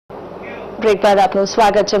Break બાદ આપનું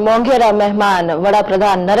સ્વાગત છે। મોંઘેરા મહેમાન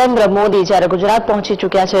વડાપ્રધાન નરેન્દ્ર મોદી જ્યારે ગુજરાત પહોંચી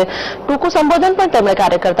ચૂક્યા છે, ટૂંકું સંબોધન પણ તેમણે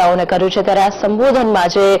કાર્યકર્તાઓને કર્યું છે, ત્યારે આ સંબોધનમાં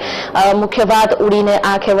જે મુખ્ય વાત ઉડીને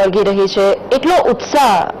આંખે વળગી રહી છે, એટલો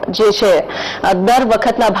ઉત્સાહ જે છે દર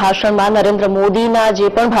વખતના ભાષણમાં નરેન્દ્ર મોદીના જે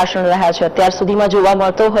પણ ભાષણ રહ્યા છે અત્યાર સુધીમાં જોવા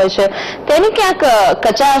મળતો હોય છે, તેની ક્યાંક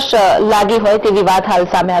કચાશ લાગી હોય તેવી વાત હાલ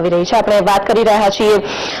સામે આવી રહી છે। આપણે વાત કરી રહ્યા છીએ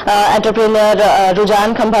એન્ટરપ્રેન્યોર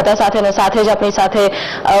રુઝાન ખંભાતા સાથે, અને સાથે જ આપણી સાથે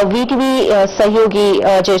વીટીવી સહયોગી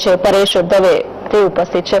જે છે પરેશ દવે તે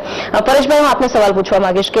ઉપસ્થિત છે। પરેશભાઈ, હું આપને સવાલ પૂછવા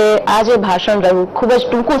માંગીશ કે આ જે ભાષણ રહ્યું, ખૂબ જ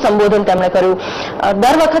ટૂંકું સંબોધન તેમણે કર્યું,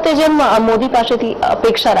 દર વખતે જેમ મોદી પાસેથી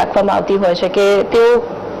અપેક્ષા રાખવામાં આવતી હોય છે કે તેઓ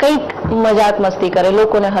કંઈક મજાક મસ્તી કરે,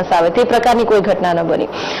 લોકોને હસાવે, તે પ્રકારની કોઈ ઘટના ન બની।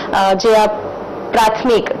 જે આ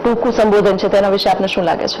પ્રાથમિક ટૂંકું સંબોધન છે તેના વિશે આપને શું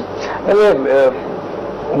લાગે છે?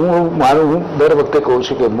 હું દર વખતે કહું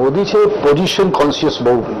છું કે મોદી છે પોઝિશન કોન્શિયસ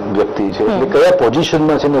બહુ વ્યક્તિ છે, એટલે કયા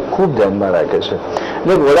પોઝિશનમાં છે ને ખૂબ ધ્યાનમાં રાખે છે।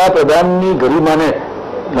 એટલે વડાપ્રધાનની ગરિમાને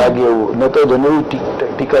લાગે એવું ન તો જનરલી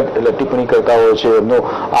ટીકા એટલે ટિપ્પણી કરતા હોય છે, એમનો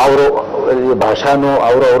આવરો ભાષાનો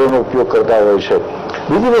આવરોનો ઉપયોગ કરતા હોય છે।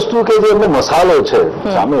 બીજી વસ્તુ કે જે એમનો મસાલો છે,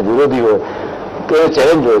 સામે વિરોધી હોય કે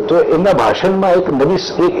ચેલેન્જ હોય તો એમના ભાષણમાં એક નવી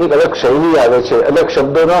એક અલગ શૈલી આવે છે, અલગ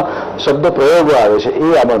શબ્દ પ્રયોગો આવે છે,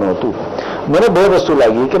 એ આમાં નહોતું। મને બે વસ્તુ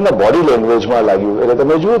લાગી કે એમના બોડી લેંગ્વેજમાં લાગ્યું, એટલે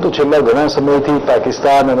તમે જુઓ તો છેલ્લા ઘણા સમયથી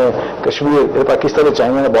પાકિસ્તાન અને કાશ્મીર, પાકિસ્તાન અને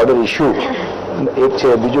ચાઇનાના બોર્ડર ઇસ્યુ એક છે,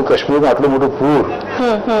 બીજું કાશ્મીરમાં આટલું મોટું પૂર,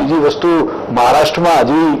 બીજી વસ્તુ મહારાષ્ટ્રમાં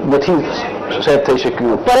હજી નથી સેટ થઈ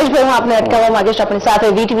શક્યું। પરેશભાઈ, હું આપને અટકાવવા માંગીશ, આપણી સાથે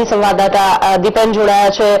વીટીવી સંવાદદાતા દીપેન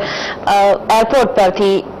જોડાયા છે એરપોર્ટ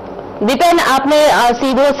પરથી। દીપેન, આપને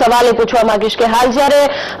સીધો સવાલ એ પૂછવા માંગીશ કે હાલ જ્યારે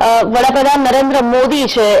વડાપ્રધાન નરેન્દ્ર મોદી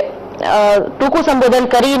છે ટૂંકું સંબોધન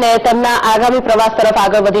કરીને તેમના આગામી પ્રવાસ તરફ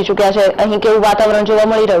આગળ વધી ચૂક્યા છે, અહીં કેવું વાતાવરણ જોવા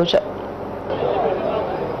મળી રહ્યું છે?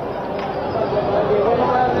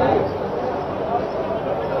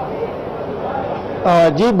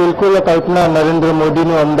 જી બિલકુલ, કલ્પના, નરેન્દ્ર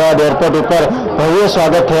મોદીનું અમદાવાદ એરપોર્ટ ઉપર ભવ્ય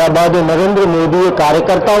સ્વાગત થયા બાદ નરેન્દ્ર મોદીએ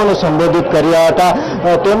કાર્યકર્તાઓને સંબોધિત કર્યા હતા।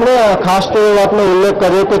 તેમણે ખાસ તો એ વાતનો ઉલ્લેખ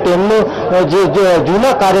કર્યો કે તેમનું જે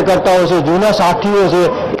જૂના કાર્યકર્તાઓ છે, જૂના સાથીઓ છે,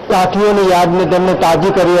 સાથીઓની યાદને તેમણે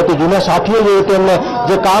તાજી કરી હતી। જૂના સાથીઓ જોડે તેમણે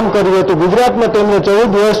જે કામ કર્યું હતું, ગુજરાતમાં તેમણે 14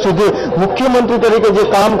 વર્ષ સુધી મુખ્યમંત્રી તરીકે જે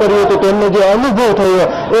કામ કર્યું હતું, તેમને જે અનુભવ થયો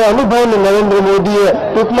એ અનુભવને નરેન્દ્ર મોદીએ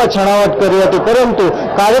ટૂંકમાં છણાવટ કરી હતી, પરંતુ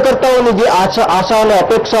કાર્યકર્તાઓની જે આશા અને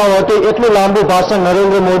અપેક્ષાઓ હતી એટલું લાંબુ ભાષણ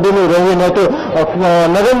નરેન્દ્ર મોદીનું રહ્યું નહોતું।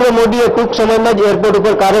 નરેન્દ્ર મોદીએ ટૂંક સમયમાં જ એરપોર્ટ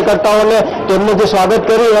ઉપર કાર્યકર્તાઓને તેમને જે સ્વાગત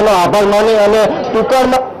કર્યું એનો આભાર માની અને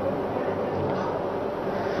ટૂંકાણમાં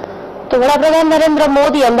તો વડાપ્રધાન નરેન્દ્ર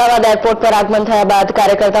મોદી અમદાવાદ એરપોર્ટ પર આગમન થયા બાદ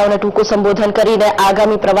કાર્યકર્તાઓને ટૂંકું સંબોધન કરીને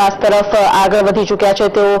આગામી પ્રવાસ તરફ આગળ વધી ચૂક્યા છે।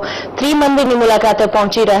 તેઓ ત્રિમંદિરની મુલાકાતે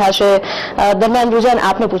પહોંચી રહ્યા છે। દરમિયાન રુઝાન,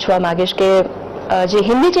 આપને પૂછવા માંગીશ કે જે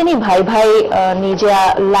હિન્દી ભાઈ ભાઈ ની જે આ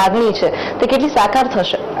લાગણી છે તે કેટલી સાકાર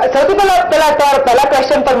થશે? સૌથી પહેલા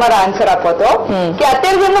ક્વેશ્ચન પર મારા આન્સર આપો હતો કે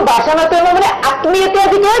અત્યારે જેમનું ભાષણ હતું એમાં મને આત્મીયતા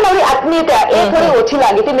જે કહેવાય ને, આત્મીયતા એ થોડી ઓછી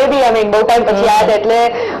લાગી હતી। મે બી બહુ ટાઈમ પછી આવ્યા હતા એટલે,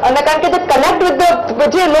 અને કારણ કે જે કનેક્ટ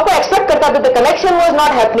વિથ જે લોકો એક્સપેક્ટ કરતા હતા, કનેક્શન વોઝ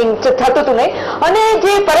નોટ હેપનિંગ, થતું હતું નહીં। અને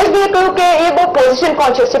જે પરેશભાઈએ કહ્યું કે એ બહુ પોઝિશન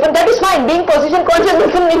કોન્શિયસ છે, પણ that is fine, being position conscious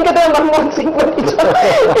doesn't mean કે તમે મનમોહન સિંહ બની જાઓ,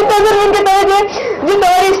 ઇટ ડઝન્ટ મીન કે તમે જે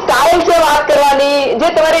તમારી સ્ટાઇલ છે વાત કરવાની, જે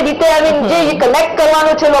તમારી રીતે જે કનેક્ટ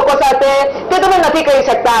કરવાનું છે લોકો સાથે, તે તમે નથી કરી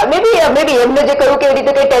શકતા। મે બી એમને જે કહ્યું કે એ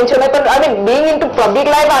રીતે કઈ ટેન્શન હોય, પણ being in two public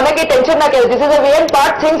life આને કઈ ટેન્શન ના કહેવાય। This is a way and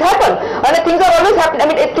part, things happen, અને things are always happen,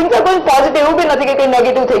 things are going positive, એવું બી નથી કે કઈ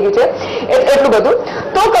નેગેટિવ થઈ ગયું છે એટલું બધું।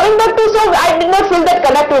 તો coming back to, so I did not feel that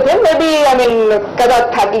connect with him, મે બી કદાચ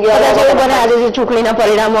થાકી ગયા। આજે જે ચૂંટણીના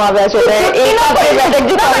પરિણામો આવ્યા છે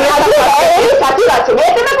સાચી વાત છે,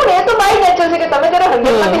 પણ એ તો બાય નેચર છે કે તમે જયારે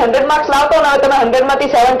 100 માંથી 100 માર્ક્સ લાવતો ના હોય, તમે 100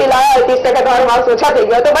 માંથી 70 લાવ્યા, 30% તમારા માર્ક્સ ઓછા થઈ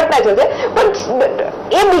ગયા, તો બટ નેચર છે, પણ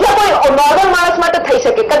એ બીજા કોઈ નોર્મલ માણસ માટે થઈ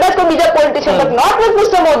શકે, કદાચ કોઈ બીજા politician, but not with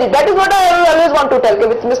mister Modi. That is what I always want to tell, કે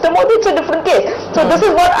with mister Modi it's a different case. So this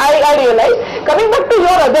is what I realise. Coming back to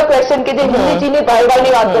your other question કે જે હિન્દીની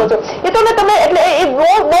ભાઈની વાત કરો છો, એ તો તમે એટલે એ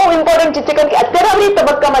બહુ ઇમ્પોર્ટન્ટ ચીજ છે, કારણ કે અત્યારે આપણી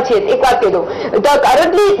તબક્કામાં છીએ. એક વાત કહી દઉં,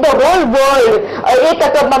 કરન્ટલી ધ હોલ વર્લ્ડ એ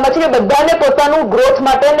તબક્કામાં છે કે બધાને પોતાનું ગ્રોથ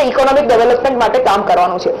માટે અને ઇકોનોમિક ડેવલપમેન્ટ માટે કામ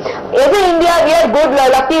કરવાનું છે. As a India we are good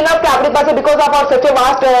lucky enough કે આપણી પાસે બીકોઝ ઓફ સચ એ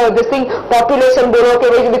વાસ્ટ ધીસ થિંગ પોપ્યુલેશન બોલો કે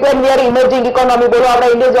because we are emerging economy બોલો,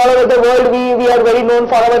 આપણા Indians all over the world we are very known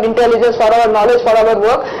for hour intelligence, four hour knowledge, four hour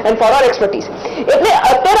work and four hour expertise. એટલે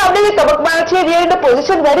અત્યારે આપણે જે તબક્કામાં છીએ, we are in a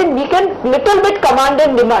position very we can little bit command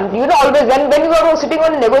and demand. You know always when you are sitting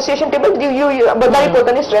on negotiation table, બધાની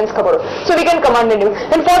પોતાની strength ખબર હોય, સો we can command and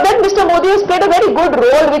demand. And for that mister Modi has played a very good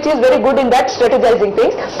role which is very good in that સ્ટ્રેટેજાઇઝિંગ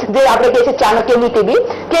things. જે આપણે કહીએ છીએ ચાણક્ય નીતિ બી,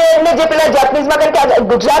 કે એમને જે પેલા જાપનીઝમાં કારણ કે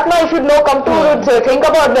ગુજરાતમાં if you come to think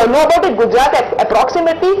about know about it, Gujarat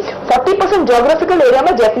approximately 40% geographical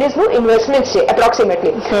એરિયામાં જેપનીઝનું ઇન્વેસ્ટમેન્ટ છે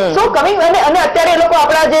એપ્રોક્સિમેટલી. સો કમિંગ અને અત્યારે એ લોકો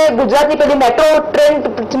આપણા જે ગુજરાતની પેલી મેટ્રો ટ્રેન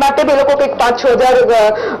માટે બી લોકો કંઈક 5-6 હજાર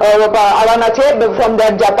આવવાના છે from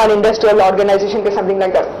that Japan industrial organisation કે સમથિંગ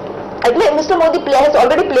લાઈક દેટ. એટલે mister Modi has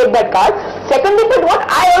already played that card. Secondly, but what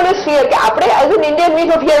I always fear કે આપણે as an Indian we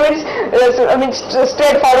are very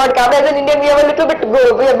straight forward કે આપણે as an Indian we are a little bit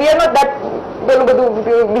we are not that પેલું બધું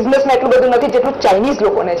બિઝનેસમાં એટલું બધું નથી જેટલું ચાઇનીઝ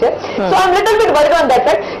લોકોને છે. સો આઈ એમ little bit worried on that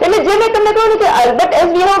side. એટલે જે મેં તમને કહ્યું ને કે but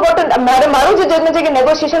as we have got મારું જે જજમેન્ટ છે કે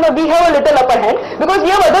નેગોશિએશનમાં we have a little upper hand because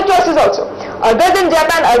we have other choices also. Other then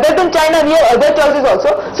Japan, other then China, we have other choices also.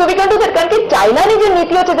 So we can do that. કારણ કે ચાઇનાની જે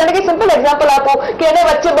નીતિઓ છે, જેને કે સિમ્પલ એક્ઝામ્પલ આપો કે એને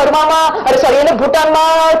વચ્ચે બર્મામાં એને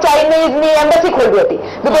ભૂટાનમાં ચાઇનીઝની એમ્બેસી ખોલવી હતી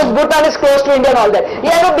because Bhutan is close to India all that.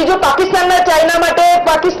 યા એનો બીજું પાકિસ્તાનના ચાઇના માટે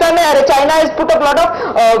China is put up lot of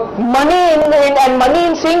money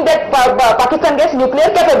in seeing that Pakistan gets nuclear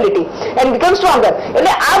capability and becomes stronger.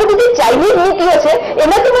 એટલે આ બધી જે ચાઇનીઝ નીતિઓ છે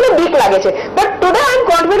એનાથી મને બીક લાગે છે. But today I M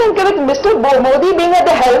confident કે with mister Modi being at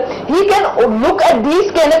the helm he can look at these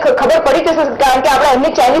કે એને ખબર પડી જશે કારણ કે આપણે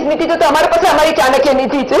એમની ચાઇનીઝ નીતિ તો અમારી પાસે અમારી ચાણક્ય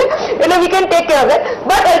નીતિ છે એટલે we can take care of it.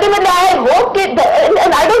 But ultimately I hope કે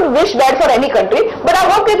and I don't wish that for any country but I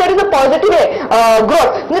hope કે there is a positive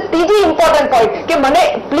growth. ત્રીજી ઇમ્પોર્ટન્ટ પોઈન્ટ કે મને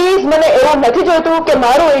પ્લીઝ મને એવું નથી જોઈતું કે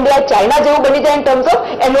મારું ઇન્ડિયા ચાઇના જેવું બની જાય in terms of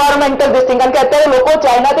environmental this thing. કારણ કે અત્યારે લોકો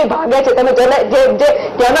ચાઇનાથી ભાગે છે. તમે જે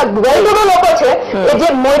ત્યાંના વેલ ટુ ડુ લોકો છે એ જે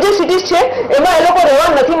મેજર સિટીઝ છે એમાં એ લોકો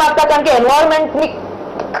રહેવા નથી માંગતા કારણ કે એન્વાયરમેન્ટની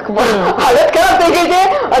હાલત ખરાબ થઈ ગઈ છે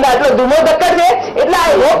અને આટલો ધૂમો ધક્કર છે. એટલે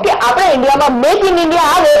આઈ હોપ કે આપણે ઇન્ડિયામાં મેક ઇન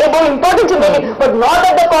ઇન્ડિયા આવે એ બહુ ઇમ્પોર્ટન્ટ છે but not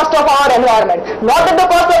at the cost of our environment, not at the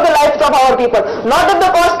cost of the life of our people, not at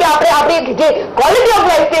the cost કે આપણે આપણી જે ક્વોલિટી ઓફ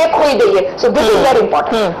લાઈફ છે એ ખોઈ દઈએ. So this is very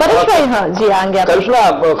important. પરેશભાઈ, હા જી આ અંગે કલ્પના,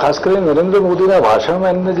 ખાસ કરીને નરેન્દ્ર મોદીના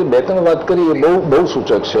ભાષણમાં એમને જે 2-3 વાત કરી એ બહુ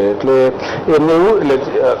સૂચક છે. એટલે એમને એવું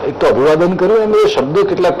એક તો અભિવાદન કર્યું અને એ શબ્દો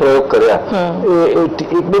કેટલાક પ્રયોગ કર્યા એ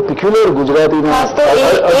એક બહુ પિક્યુલર ગુજરાતીના.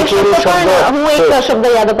 હું એક શબ્દ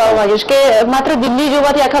યાદ અપાવવા માંગીશ કે માત્ર દિલ્હી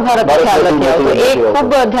જોવાથી આખા ભારત ખ્યાલ નથી આવતો. એ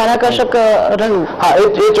ખૂબ ધ્યાનાકર્ષક રહ્યું. હા,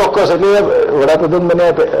 એ ચોક્કસ. એટલે વડાપ્રધાન મને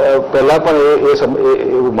પહેલા પણ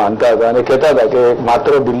એવું માનતા હતા અને કહેતા હતા કે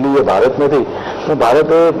માત્ર દિલ્હી એ ભારત નથી,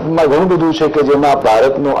 ભારતમાં ઘણું બધું છે કે જેમાં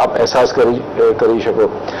ભારતનો આપ અહેસાસ કરી શકો.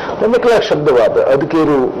 તમે કેટલાક શબ્દ વાપર્યા,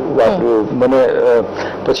 અધકેરું વાપર્યું. મને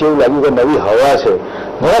પછી એવું લાગ્યું કે નવી હવા છે.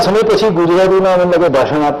 ઘણા સમય પછી ગુજરાતીના મને લાગે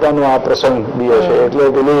ભાષણ આપવાનો આ પ્રસંગ બી હશે એટલે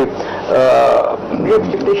પેલી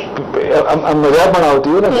મજા પણ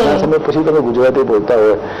આવતી હોય ને ઘણા સમય પછી તમે ગુજરાતી બોલતા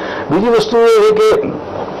હોય. બીજી વસ્તુ એ કે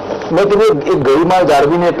મેં તમે એક ગરિમા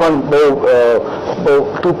જાળવીને પણ બહુ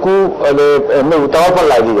ટૂંકું અને એમને ઉતાવળ પણ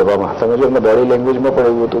લાગી જવામાં. તમે જો એમને બોડી લેંગ્વેજમાં પણ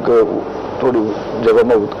એવું હતું કે થોડી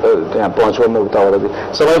જગ્યામાં ત્યાં પહોંચવામાં ઉતાવળ હતી,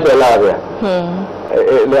 સમય પહેલા આવ્યા.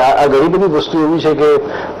 એટલે આ ઘણી બધી વસ્તુ એવી છે કે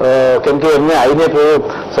કેમ કે એમને આવીને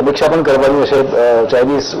સમીક્ષા પણ કરવાની હશે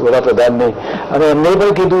ચાઇનીઝ વડાપ્રધાનની અને એમને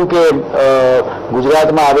પણ કીધું કે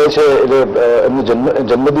ગુજરાતમાં આવે છે એટલે એમની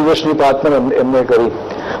જન્મદિવસની વાત પણ એમને કરી.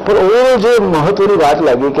 પણ ઓવરઓલ જે મહત્વની વાત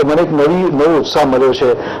લાગી કે મને એક નવો ઉત્સાહ મળ્યો છે,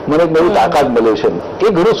 મને એક નવી તાકાત મળી છે,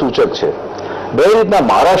 એ ઘણું સૂચક છે. બે રીતના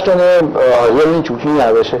મહારાષ્ટ્ર અને હરિયાણાની ચૂંટણી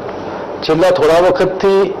આવે છે. છેલ્લા થોડા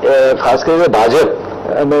વખતથી ખાસ કરીને ભાજપ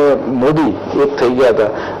અને મોદી એક થઈ ગયા હતા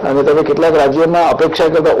અને તમે કેટલાક રાજ્યોમાં અપેક્ષા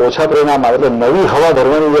કરતા ઓછા પરિણામ આવે. એટલે નવી હવા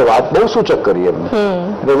ભરવાની જે વાત બહુ સૂચક કરી એમને.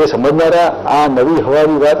 એટલે જે સમજનારા આ નવી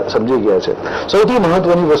હવાની વાત સમજી ગયા છે. સૌથી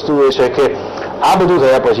મહત્વની વસ્તુ એ છે કે આ બધું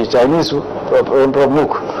થયા પછી ચાઇનીઝ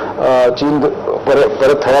પ્રમુખ ચીન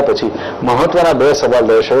પરત થયા પછી મહત્વના 2 સવાલ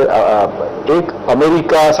રહેશે. એક,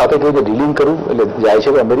 અમેરિકા સાથે કઈ રીતે ડીલિંગ કરવું, એટલે જાય છે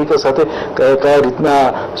અમેરિકા સાથે કયા રીતના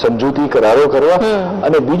સમજૂતી કરારો કરવા,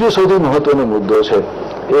 અને બીજો સૌથી મહત્વનો મુદ્દો છે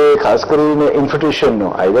એ ખાસ કરીને ઇન્ફિલ્ટ્રેશનનો,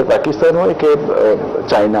 આઈધર પાકિસ્તાન હોય કે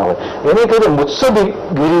ચાઇના હોય, એને કઈ રીતે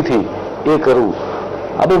મુત્સદગીરીથી એ કરવું,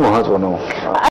 આ બહુ મહત્વનું.